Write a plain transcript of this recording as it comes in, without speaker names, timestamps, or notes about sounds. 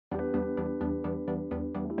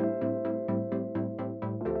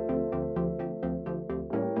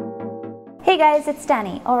Hey guys, it's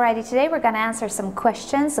Danny. Alrighty, today we're gonna answer some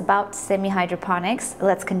questions about semi-hydroponics.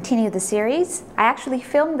 Let's continue the series. I actually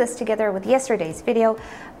filmed this together with yesterday's video,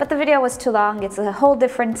 but the video was too long. It's a whole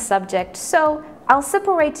different subject, so I'll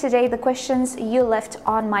separate today the questions you left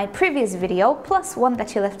on my previous video, plus one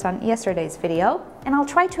that you left on yesterday's video, and I'll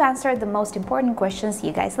try to answer the most important questions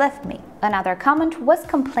you guys left me. Another comment was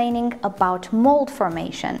complaining about mold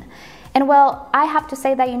formation. And well, I have to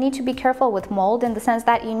say that you need to be careful with mold in the sense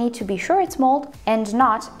that you need to be sure it's mold and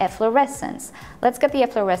not efflorescence. Let's get the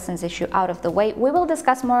efflorescence issue out of the way. We will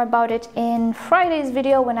discuss more about it in Friday's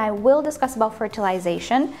video when I will discuss about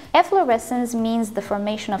fertilization. Efflorescence means the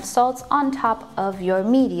formation of salts on top of your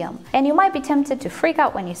medium. And you might be tempted to freak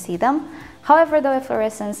out when you see them. However, though,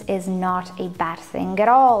 efflorescence is not a bad thing at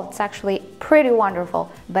all. It's actually pretty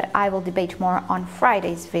wonderful, but I will debate more on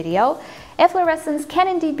Friday's video. Efflorescence can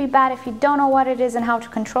indeed be bad if you don't know what it is and how to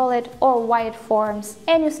control it or why it forms,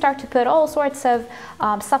 and you start to put all sorts of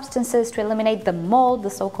substances to eliminate the mold, the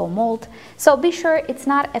so-called mold. So be sure it's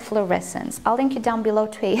not efflorescence. I'll link you down below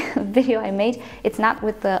to a video I made. It's not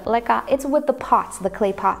with the leca, it's with the pots, the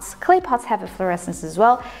clay pots. Clay pots have efflorescence as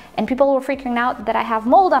well, and people were freaking out that I have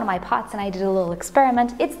mold on my pots, and I did a little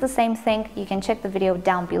experiment. It's the same thing. You can check the video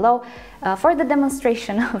down below for the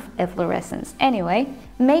demonstration of efflorescence. Anyway,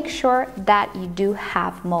 make sure that you do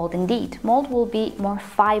have mold indeed. Mold will be more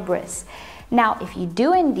fibrous. Now, if you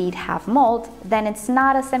do indeed have mold, then it's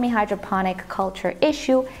not a semi-hydroponic culture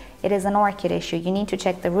issue. It is an orchid issue. You need to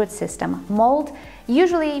check the root system. Mold,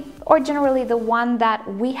 usually or generally the one that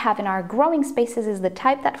we have in our growing spaces, is the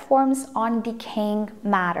type that forms on decaying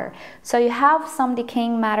matter. So you have some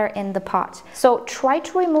decaying matter in the pot. So try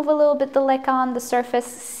to remove a little bit the leca on the surface,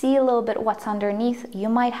 see a little bit what's underneath. You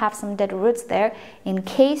might have some dead roots there. In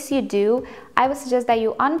case you do, I would suggest that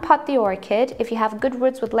you unpot the orchid. If you have good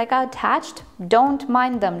roots with leca attached, don't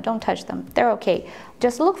mind them, don't touch them, they're okay.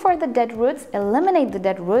 Just look for the dead roots, eliminate the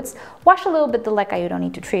dead roots, wash a little bit the leca. You don't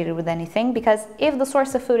need to treat it with anything, because if the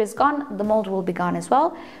source of food is gone, the mold will be gone as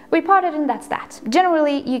well. Repot it and that's that.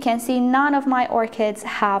 Generally, you can see none of my orchids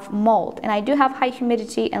have mold, and I do have high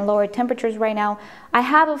humidity and lower temperatures right now. I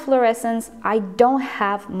have efflorescence, I don't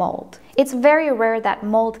have mold. It's very rare that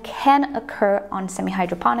mold can occur on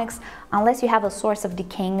semi-hydroponics unless you have a source of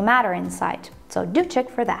decaying matter inside, so do check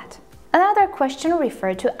for that. Another question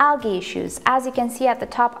referred to algae issues. As you can see at the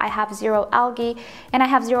top, I have zero algae, and I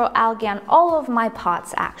have zero algae on all of my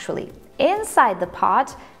pots actually. Inside the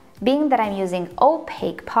pot, being that I'm using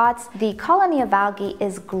opaque pots, the colony of algae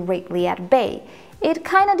is greatly at bay. It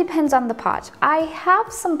kind of depends on the pot. I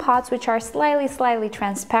have some pots which are slightly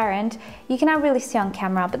transparent. You cannot really see on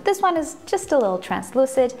camera, but this one is just a little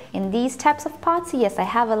translucent. In these types of pots, yes, I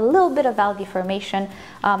have a little bit of algae formation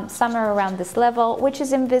somewhere around this level, which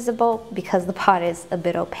is invisible because the pot is a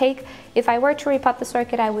bit opaque. If I were to repot this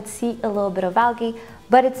orchid, I would see a little bit of algae,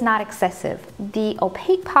 but it's not excessive. The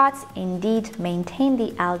opaque pots indeed maintain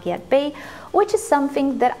the algae at bay, which is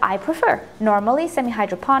something that I prefer. Normally,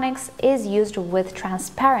 semi-hydroponics is used with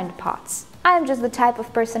transparent pots. I am just the type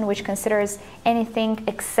of person which considers anything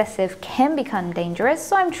excessive can become dangerous,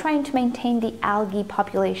 so I'm trying to maintain the algae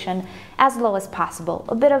population as low as possible.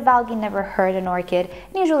 A bit of algae never hurt an orchid,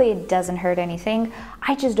 and usually it doesn't hurt anything.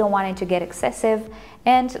 I just don't want it to get excessive,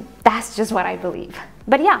 and that's just what I believe.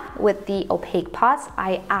 But yeah, with the opaque pots,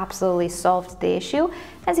 I absolutely solved the issue.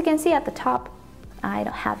 As you can see at the top, I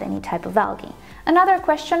don't have any type of algae. Another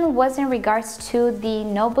question was in regards to the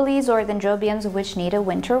nobiles or dendrobiums which need a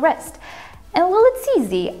winter rest. And well, it's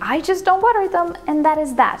easy. I just don't water them, and that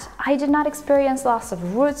is that. I did not experience loss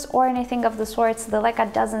of roots or anything of the sorts. The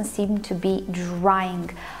leca doesn't seem to be drying.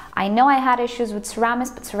 I know I had issues with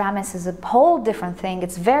Ceramis, but Ceramis is a whole different thing.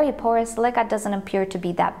 It's very porous. Leca doesn't appear to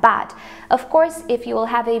be that bad. Of course, if you will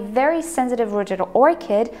have a very sensitive rooted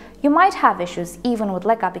orchid, you might have issues even with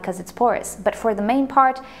leca because it's porous. But for the main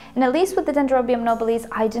part, and at least with the Dendrobium nobilis,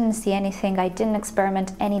 I didn't see anything. I didn't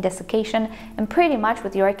experiment any desiccation, and pretty much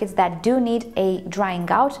with the orchids that do need a drying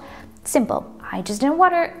out, simple. I just didn't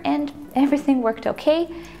water and everything worked okay.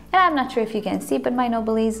 And I'm not sure if you can see, but my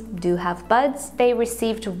nobiles do have buds. They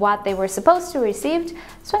received what they were supposed to receive,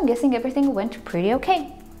 so I'm guessing everything went pretty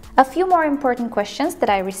okay. A few more important questions that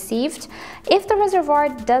I received. If the reservoir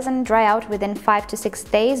doesn't dry out within 5 to 6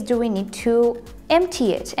 days, do we need to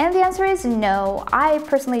empty it? And the answer is no. I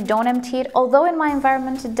personally don't empty it, although in my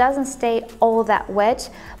environment it doesn't stay all that wet.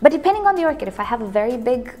 But depending on the orchid, if I have a very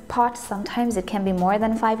big pot, sometimes it can be more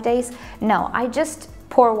than 5 days. No, I just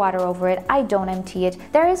pour water over it. I don't empty it.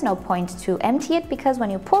 There is no point to empty it because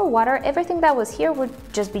when you pour water, everything that was here would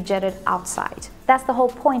just be jetted outside. That's the whole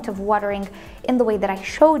point of watering in the way that I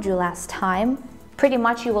showed you last time. pretty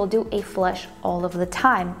much you will do a flush all of the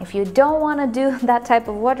time. If you don't want to do that type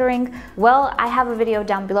of watering, well, I have a video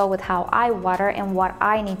down below with how I water and what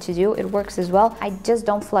I need to do. It works as well. I just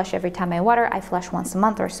don't flush every time I water. I flush once a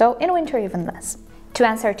month or so, in winter even less. To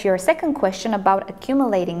answer to your second question about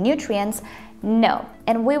accumulating nutrients, no.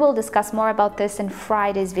 And we will discuss more about this in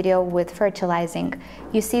Friday's video with fertilizing.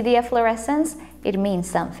 You see the efflorescence? It means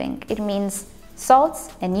something. It means salts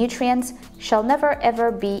and nutrients shall never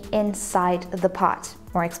ever be inside the pot.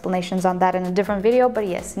 More explanations on that in a different video, but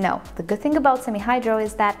yes, no. The good thing about semi-hydro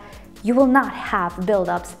is that you will not have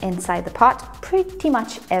buildups inside the pot pretty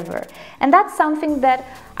much ever. And that's something that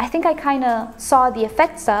I think I kind of saw the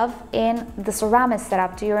effects of in the ceramic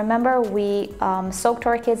setup. Do you remember we soaked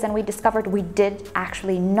orchids and we discovered we did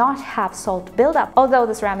actually not have salt buildup, although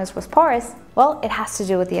the ceramic was porous? Well, it has to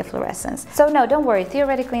do with the efflorescence. So no, don't worry,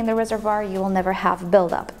 theoretically in the reservoir you will never have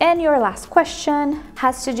buildup. And your last question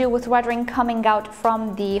has to do with watering coming out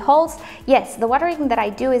from the holes. Yes, the watering that I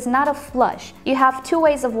do is not a flush. You have two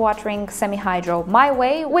ways of watering semi-hydro. My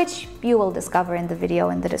way, which you will discover in the video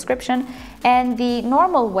in the description, and the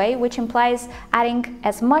normal way, which implies adding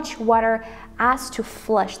as much water as to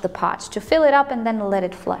flush the pot, to fill it up and then let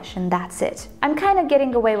it flush, and that's it. I'm kind of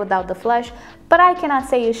getting away without the flush, but I cannot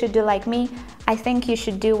say you should do like me. I think you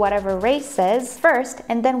should do whatever Ray says first,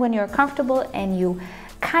 and then when you're comfortable and you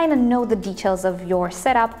kind of know the details of your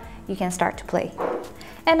setup, you can start to play.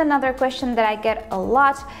 And another question that I get a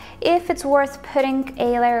lot, if it's worth putting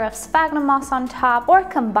a layer of sphagnum moss on top or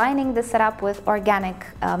combining the setup with organic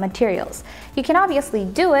materials. You can obviously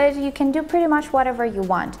do it, you can do pretty much whatever you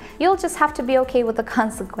want. You'll just have to be okay with the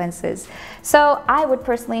consequences. So I would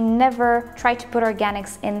personally never try to put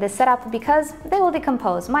organics in this setup because they will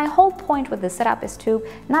decompose. My whole point with this setup is to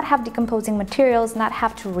not have decomposing materials, not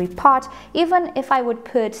have to repot. Even if I would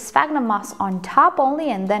put sphagnum moss on top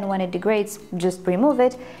only and then when it degrades, just remove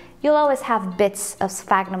it, you'll always have bits of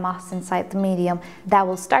sphagnum moss inside the medium that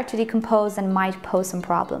will start to decompose and might pose some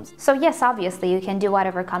problems. So yes, obviously you can do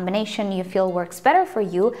whatever combination you feel works better for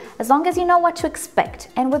you as long as you know what to expect.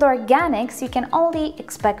 And with organics, you can only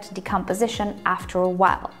expect decomposition after a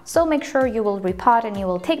while. So make sure you will repot and you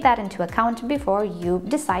will take that into account before you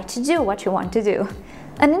decide to do what you want to do.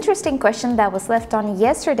 An interesting question that was left on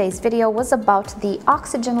yesterday's video was about the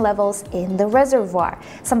oxygen levels in the reservoir.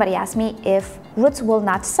 Somebody asked me if roots will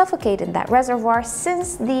not suffocate in that reservoir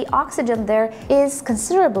since the oxygen there is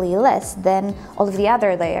considerably less than all of the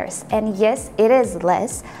other layers. And yes, it is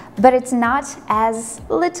less, but it's not as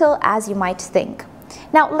little as you might think.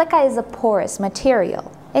 Now, leca is a porous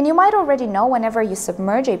material. And you might already know whenever you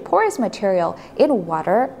submerge a porous material in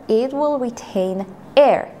water, it will retain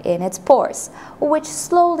air in its pores, which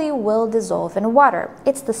slowly will dissolve in water.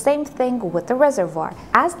 It's the same thing with the reservoir.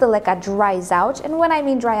 As the leca dries out, and when I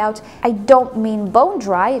mean dry out, I don't mean bone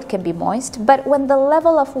dry, it can be moist, but when the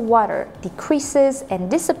level of water decreases and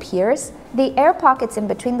disappears, the air pockets in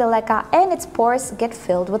between the leca and its pores get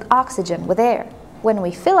filled with oxygen, with air. When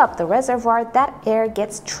we fill up the reservoir, that air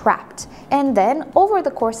gets trapped. And then, over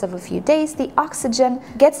the course of a few days, the oxygen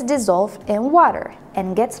gets dissolved in water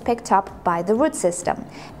and gets picked up by the root system.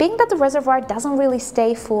 Being that the reservoir doesn't really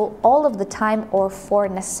stay full all of the time or for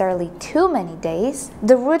necessarily too many days,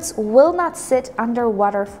 the roots will not sit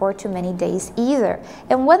underwater for too many days either.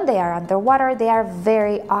 And when they are underwater, they are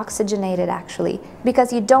very oxygenated actually,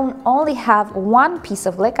 because you don't only have one piece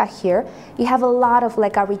of leca here, you have a lot of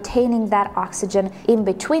leca retaining that oxygen in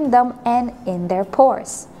between them and in their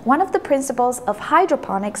pores. One of the principles of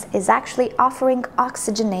hydroponics is actually offering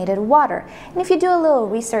oxygenated water. And if you do a little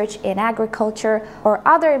research in agriculture or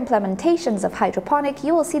other implementations of hydroponic,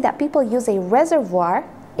 you will see that people use a reservoir,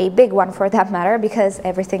 a big one for that matter, because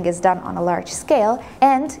everything is done on a large scale,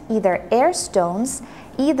 and either air stones,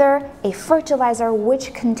 either a fertilizer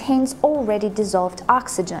which contains already dissolved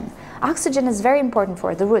oxygen. Oxygen is very important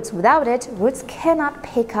for the roots. Without it, roots cannot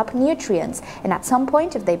pick up nutrients. And at some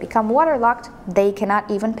point, if they become waterlogged, they cannot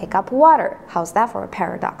even pick up water. How's that for a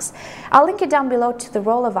paradox? I'll link it down below to the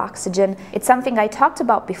role of oxygen. It's something I talked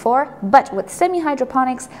about before, but with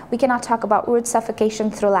semi-hydroponics, we cannot talk about root suffocation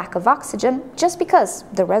through lack of oxygen, just because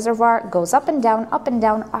the reservoir goes up and down,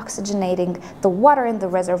 oxygenating the water in the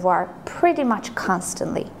reservoir pretty much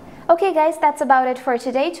constantly. Okay guys, that's about it for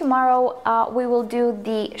today. Tomorrow we will do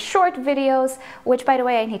the short videos, which by the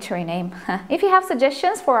way I need to rename. If you have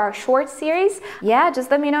suggestions for our short series, yeah, just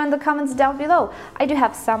let me know in the comments down below. I do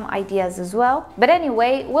have some ideas as well. But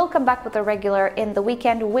anyway, we'll come back with a regular in the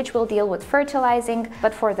weekend, which will deal with fertilizing.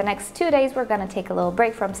 But for the next 2 days, we're gonna take a little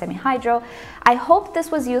break from semi-hydro. I hope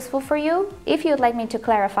this was useful for you. If you'd like me to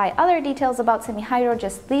clarify other details about semi-hydro,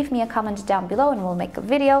 just leave me a comment down below and we'll make a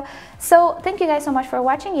video. So thank you guys so much for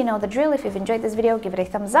watching. You know the drill. If you've enjoyed this video, give it a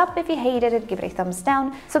thumbs up. If you hated it, give it a thumbs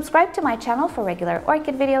down. Subscribe to my channel for regular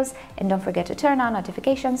orchid videos, and don't forget to turn on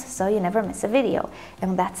notifications so you never miss a video.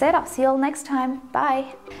 And that's it. I'll see you all next time.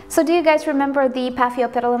 Bye. So do you guys remember the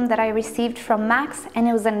Paphiopedilum that I received from Max? And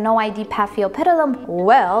it was a no ID Paphiopedilum?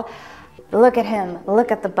 Well, look at him,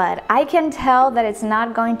 look at the bud. I can tell that it's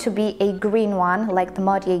not going to be a green one like the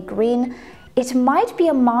Maudier green. It might be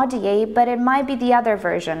a Maudier, but it might be the other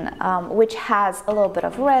version, which has a little bit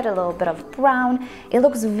of red, a little bit of brown. It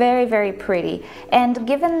looks very, very pretty. And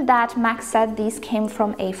given that Max said these came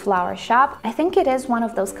from a flower shop, I think it is one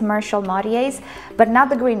of those commercial Maudiers, but not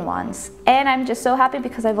the green ones. And I'm just so happy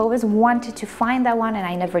because I've always wanted to find that one and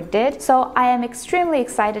I never did. So I am extremely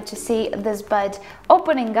excited to see this bud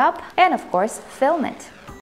opening up and of course film it.